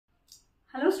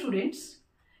Hello students.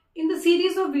 In the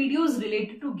series of videos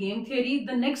related to game theory,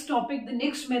 the next topic, the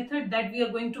next method that we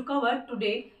are going to cover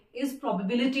today is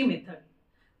probability method.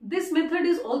 This method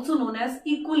is also known as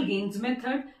equal gains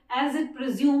method, as it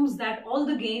presumes that all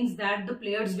the gains that the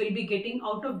players will be getting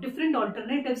out of different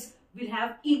alternatives will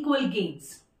have equal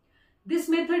gains. This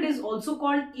method is also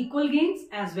called equal gains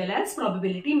as well as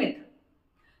probability method.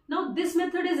 Now this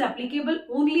method is applicable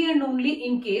only and only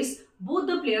in case both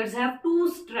the players have two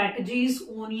strategies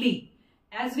only.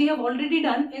 As we have already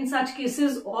done, in such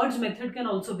cases odds method can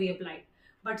also be applied.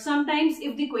 But sometimes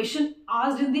if the question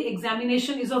asked in the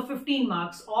examination is of 15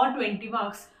 marks or 20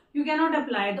 marks, you cannot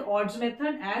apply the odds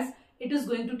method as it is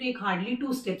going to take hardly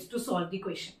 2 steps to solve the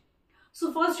question.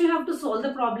 So first you have to solve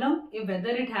the problem, whether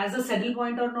it has a saddle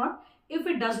point or not. If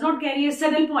it does not carry a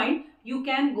saddle point, you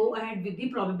can go ahead with the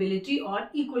probability or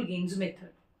equal gains method.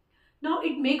 Now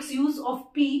it makes use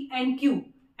of P and Q,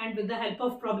 and with the help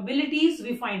of probabilities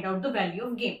we find out the value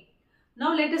of game.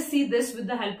 Now let us see this with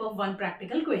the help of one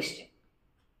practical question.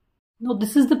 Now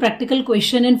this is the practical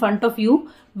question in front of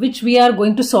you, which we are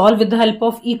going to solve with the help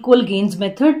of equal gains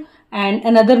method, and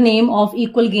another name of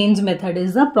equal gains method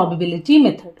is the probability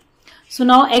method. So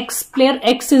now player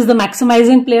X is the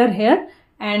maximizing player here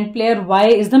and player Y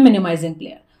is the minimizing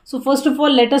player. So first of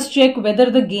all, let us check whether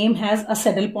the game has a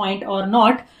saddle point or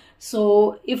not.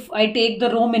 So if I take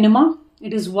the row minima,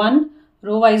 it is 1,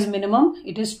 row wise minimum,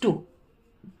 it is 2.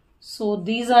 So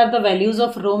these are the values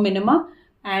of row minima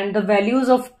and the values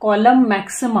of column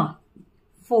maxima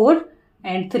 4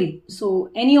 and 3.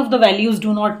 So any of the values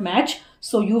do not match.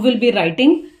 So you will be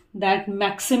writing that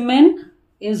maximin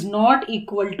is not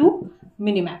equal to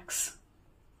minimax.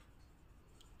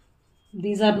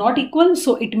 These are not equal,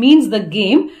 so it means the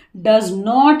game does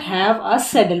not have a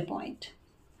saddle point.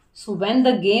 So when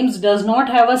the games does not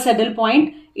have a saddle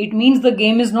point, it means the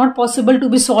game is not possible to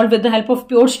be solved with the help of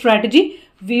pure strategy.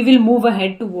 We will move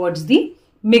ahead towards the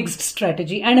mixed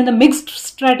strategy. And in the mixed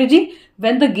strategy,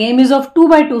 when the game is of 2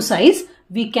 by 2 size,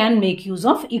 we can make use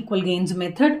of equal gains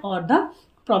method or the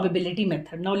probability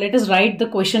method. Now let us write the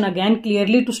question again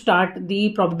clearly to start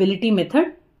the probability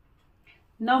method.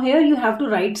 Now here you have to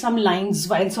write some lines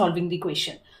while solving the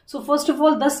question. So first of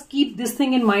all, thus keep this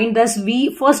thing in mind, thus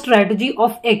first strategy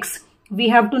of X, we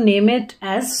have to name it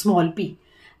as small p.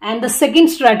 And the second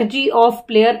strategy of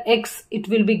player X, it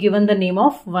will be given the name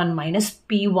of 1 minus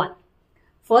P1.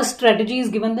 First strategy is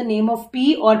given the name of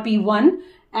P or P1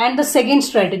 and the second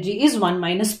strategy is 1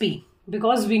 minus P,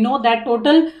 because we know that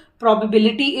total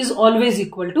probability is always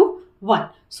equal to 1.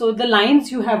 So the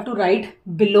lines you have to write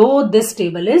below this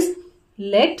table is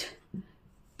let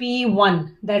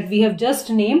P1 that we have just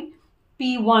named,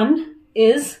 P1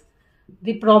 is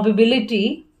the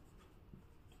probability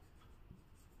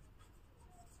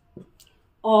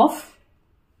of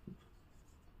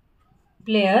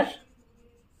player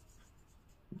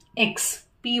X.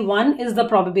 P1 is the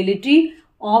probability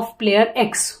of player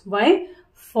X. Why?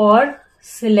 For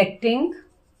selecting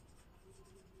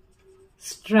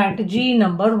strategy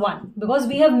number 1, because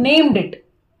we have named it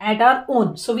at our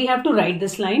own. So we have to write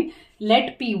this line,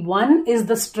 let P1 is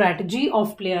the strategy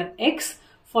of player X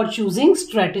for choosing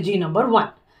strategy number 1.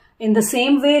 In the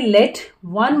same way, let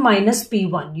 1 minus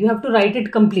P1, you have to write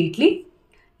it completely.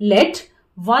 Let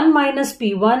 1 minus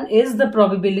P1 is the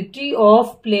probability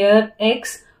of player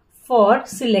X for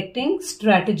selecting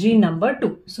strategy number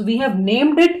 2. So we have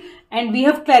named it and we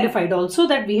have clarified also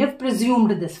that we have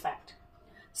presumed this fact.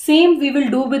 Same we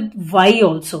will do with Y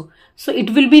also. So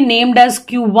it will be named as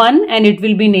Q1 and it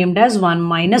will be named as 1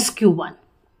 minus Q1.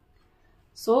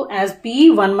 So as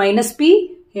P, 1 minus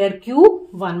P, here Q,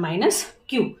 1 minus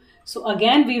Q. So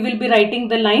again we will be writing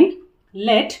the line,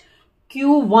 let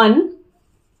Q1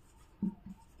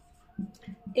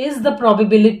 is the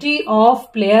probability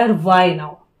of player Y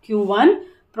now. Q1,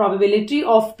 probability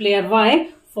of player Y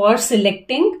for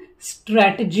selecting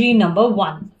strategy number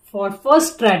 1. For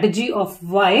first strategy of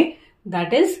Y,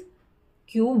 that is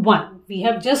Q1. We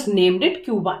have just named it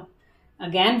Q1.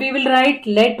 Again we will write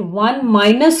let 1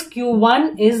 minus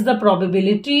Q1 is the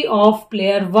probability of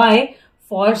player Y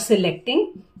for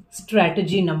selecting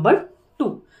strategy number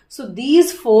 2. So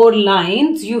these 4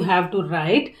 lines you have to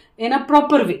write in a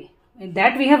proper way.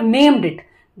 That we have named it.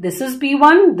 This is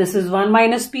P1, this is 1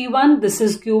 minus P1, this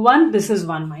is Q1, this is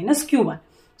 1 minus Q1.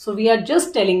 So we are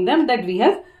just telling them that we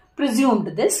have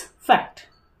presumed this fact.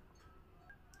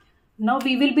 Now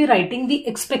we will be writing the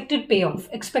expected payoff.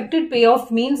 Expected payoff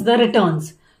means the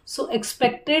returns. So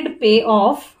expected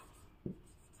payoff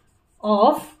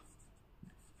of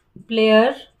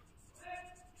player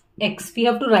X. We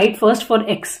have to write first for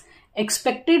X.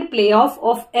 Expected payoff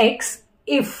of X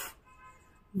if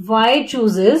Y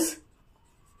chooses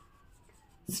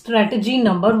strategy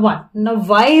number 1. Now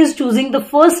Y is choosing the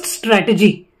first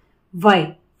strategy.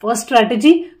 Y, first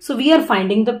strategy. So we are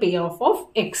finding the payoff of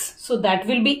X. So that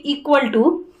will be equal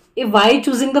to, if Y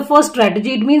choosing the first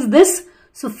strategy, it means this.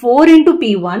 So 4 into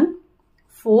P1,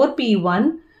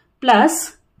 4P1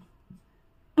 plus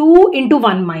 2 into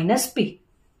 1 minus P.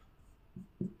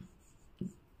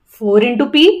 4 into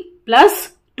P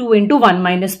plus 2 into 1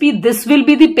 minus P. This will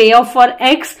be the payoff for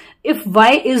X if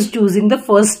Y is choosing the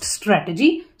first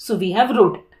strategy. So we have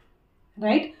wrote it,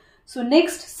 right? So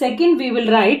next, second, we will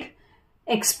write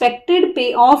expected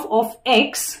payoff of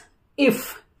X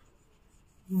if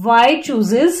Y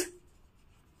chooses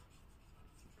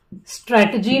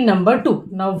strategy number 2.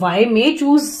 Now Y may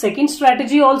choose second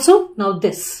strategy also. Now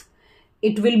this,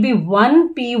 it will be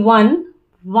 1 P1,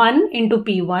 1 into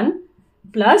P1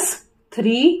 plus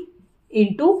 3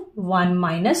 into 1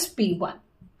 minus P1.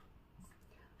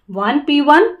 1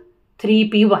 P1, 3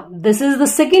 P1. This is the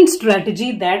second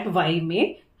strategy that Y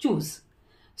may choose.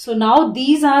 So now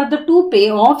these are the two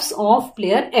payoffs of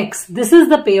player X. This is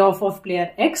the payoff of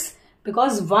player X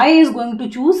because Y is going to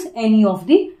choose any of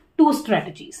the two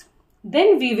strategies.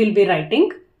 Then we will be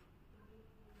writing,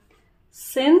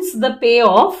 since the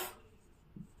payoff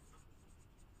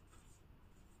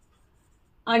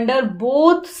under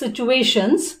both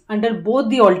situations, under both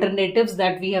the alternatives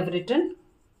that we have written,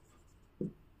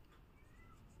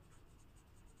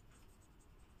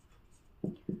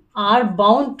 are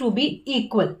bound to be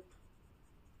equal,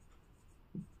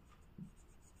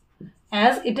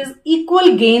 as it is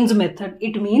equal gains method.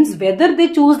 It means whether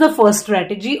they choose the first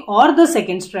strategy or the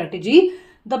second strategy,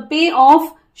 the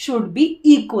payoff should be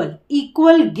equal.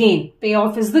 Equal gain.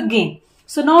 Payoff is the gain.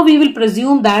 So now we will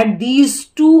presume that these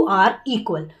two are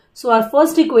equal. So our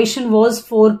first equation was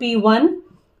 4P1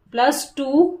 plus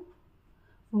 2,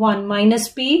 1 minus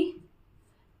P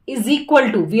is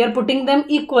equal to, we are putting them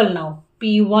equal now,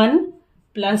 P1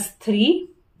 plus 3,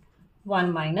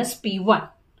 1 minus P1.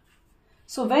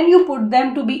 So when you put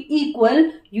them to be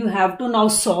equal, you have to now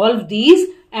solve these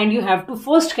and you have to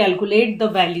first calculate the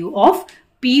value of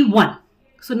P1.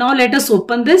 So now let us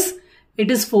open this.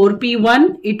 It is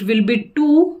 4P1. It will be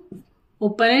 2.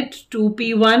 Open it.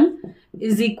 2P1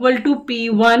 is equal to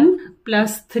P1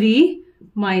 plus 3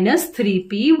 minus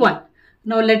 3P1.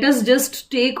 Now let us just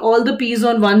take all the P's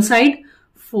on one side.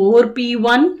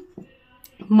 4P1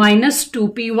 minus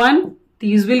 2P1.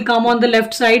 These will come on the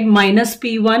left side, minus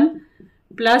P1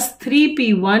 plus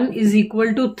 3P1 is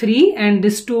equal to 3, and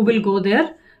this 2 will go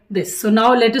there. This. So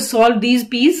now let us solve these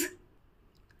P's.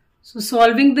 So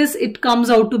solving this, it comes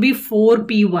out to be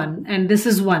 4P1 and this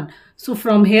is 1. So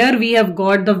from here we have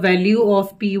got the value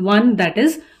of P1, that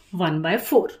is 1 by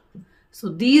 4. So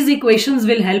these equations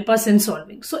will help us in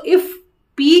solving. So if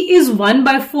P is 1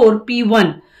 by 4,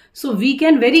 P1, so we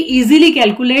can very easily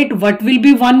calculate what will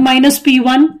be 1 minus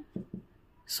P1.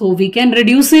 So we can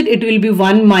reduce it. It will be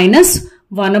 1 minus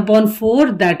 1 upon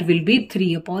 4. That will be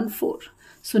 3 upon 4.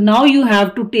 So now you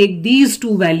have to take these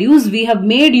two values. We have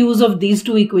made use of these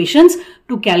two equations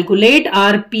to calculate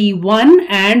our P1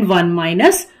 and 1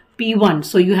 minus P1.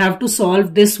 So you have to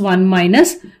solve this 1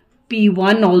 minus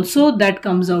P1 also. That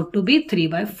comes out to be 3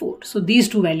 by 4. So these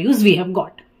two values we have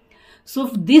got. So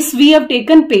this we have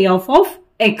taken payoff of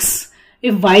X.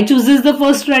 If Y chooses the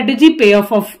first strategy,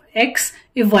 payoff of X.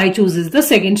 If Y chooses the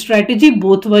second strategy,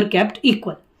 both were kept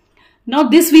equal. Now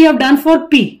this we have done for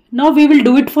P. Now we will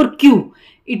do it for Q.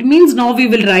 It means now we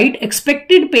will write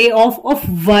expected payoff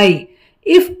of Y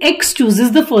if X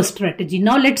chooses the first strategy.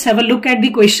 Now let's have a look at the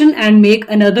question and make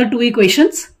another two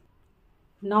equations.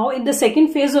 Now in the second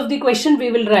phase of the question,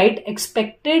 we will write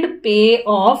expected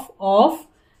payoff of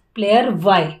player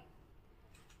Y.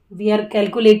 We are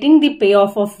calculating the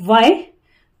payoff of Y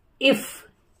if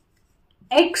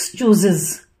X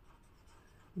chooses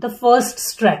the first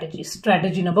strategy,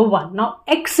 strategy number 1. Now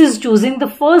X is choosing the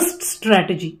first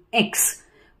strategy, X.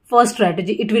 First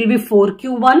strategy, it will be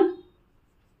 4Q1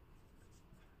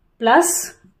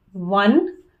 plus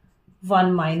 1,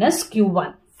 1 minus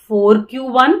Q1.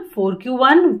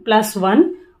 4Q1 plus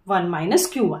 1, 1 minus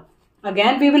Q1.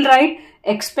 Again we will write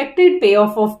expected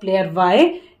payoff of player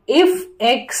Y if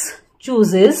X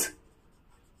chooses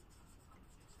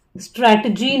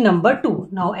strategy number 2.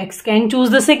 Now X can choose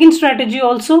the second strategy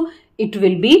also. It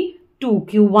will be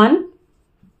 2Q1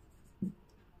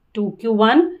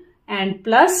 and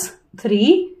plus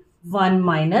 3, 1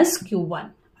 minus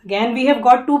Q1. Again we have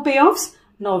got two payoffs.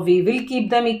 Now we will keep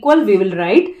them equal. We will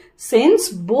write since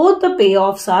both the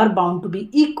payoffs are bound to be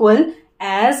equal,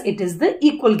 as it is the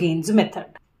equal gains method.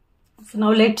 So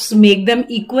now let's make them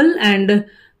equal and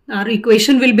Our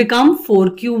equation will become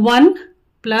 4q1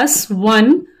 plus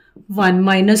 1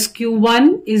 minus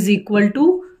q1 is equal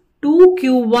to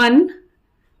 2q1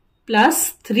 plus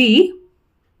 3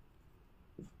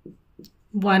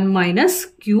 1 minus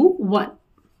q1.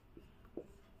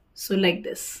 So like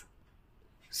this.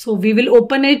 So we will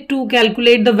open it to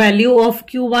calculate the value of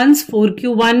q1's.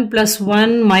 4q1 plus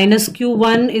 1 minus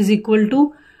q1 is equal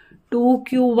to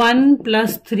 2q1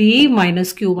 plus 3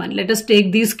 minus q1. Let us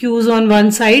take these q's on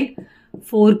one side.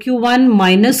 4q1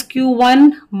 minus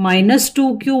q1 minus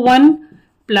 2q1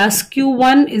 plus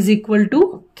q1 is equal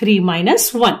to 3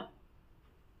 minus 1.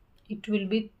 It will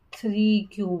be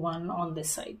 3q1 on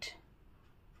this side.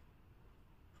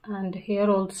 And here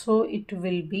also it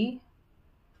will be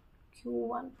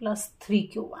q1 plus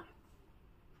 3q1.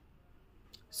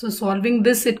 So solving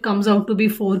this, it comes out to be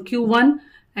 4q1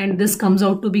 and this comes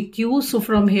out to be q. So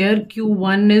from here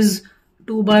q1 is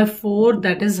 2 by 4,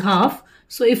 that is half.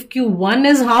 So if q1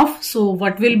 is half, so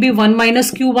what will be 1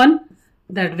 minus q1?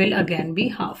 That will again be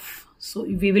half. So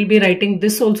we will be writing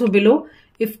this also below.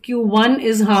 If q1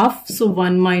 is half, so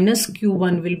 1 minus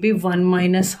q1 will be 1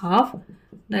 minus half,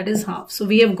 that is half. So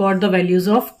we have got the values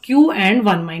of q and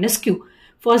 1 minus q.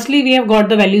 Firstly, we have got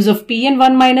the values of p and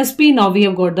 1 minus p. Now we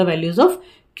have got the values of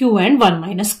q and 1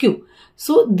 minus q.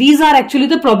 So these are actually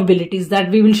the probabilities that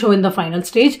we will show in the final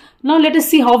stage. Now let us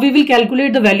see how we will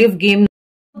calculate the value of game.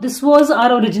 This was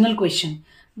our original question.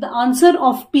 The answer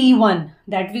of P1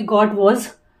 that we got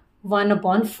was 1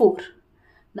 upon 4.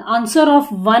 The answer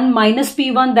of 1 minus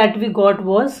P1 that we got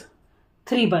was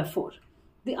 3 by 4.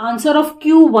 The answer of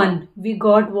Q1 we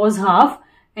got was half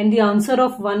and the answer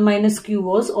of 1 minus Q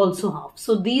was also half.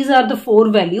 So these are the 4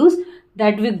 values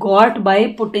that we got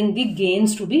by putting the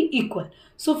gains to be equal.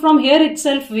 So from here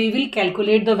itself we will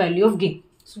calculate the value of gain.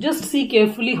 So just see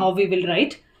carefully how we will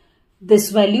write this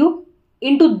value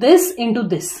into this into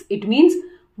this. It means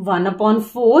 1 upon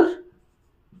 4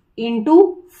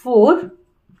 into 4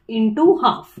 into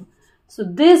half. So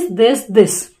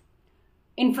this.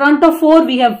 In front of 4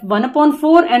 we have 1 upon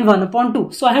 4 and 1 upon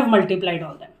 2. So I have multiplied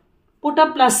all them. Put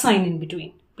a plus sign in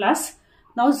between. Plus.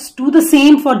 Now do the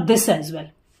same for this as well.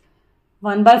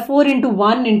 1 by 4 into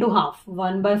 1 into half.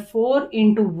 1 by 4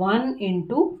 into 1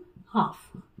 into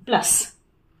half. Plus.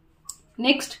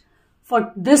 Next.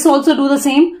 For this also do the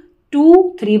same.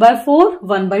 2, 3 by 4,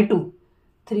 1 by 2.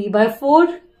 3 by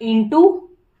 4 into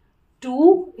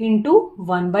 2 into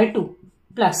 1 by 2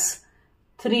 plus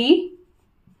 3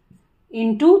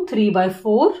 into 3 by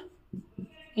 4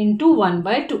 into 1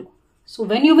 by 2. So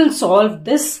when you will solve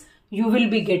this, you will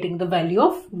be getting the value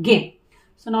of gain.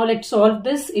 So now let's solve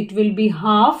this. It will be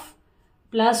half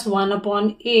plus 1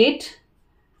 upon 8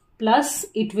 plus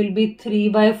it will be 3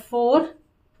 by 4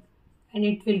 and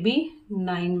it will be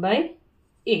 9 by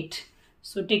 8.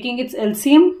 So taking its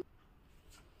LCM,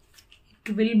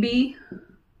 it will be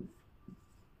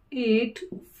 8,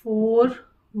 4,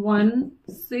 1,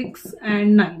 6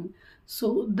 and 9.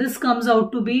 So this comes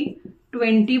out to be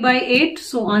 20 by 8.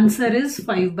 So answer is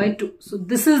 5 by 2. So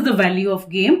this is the value of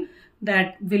gain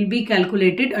that will be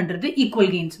calculated under the equal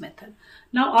gains method.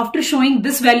 Now after showing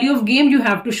this value of gain, you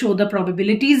have to show the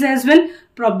probabilities as well.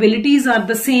 Probabilities are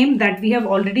the same that we have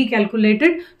already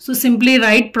calculated. So simply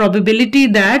write probability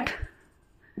that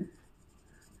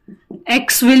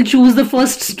X will choose the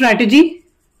first strategy.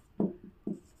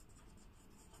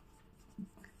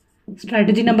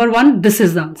 Strategy number 1, this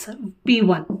is the answer,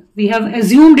 P1. We have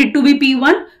assumed it to be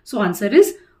P1, so answer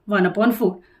is 1 upon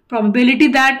 4. Probability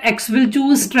that X will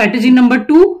choose strategy number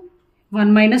 2,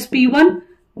 1 minus P1,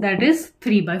 that is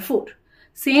 3 by 4.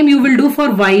 Same you will do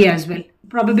for Y as well.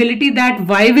 Probability that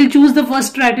Y will choose the first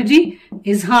strategy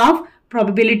is half.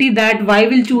 Probability that Y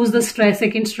will choose the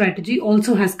second strategy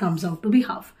also comes out to be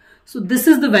half. So this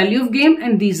is the value of gain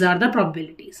and these are the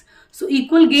probabilities. So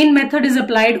equal gain method is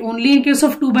applied only in case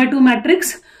of 2 by 2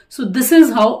 matrix. So this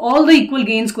is how all the equal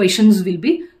gains questions will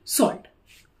be solved.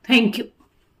 Thank you.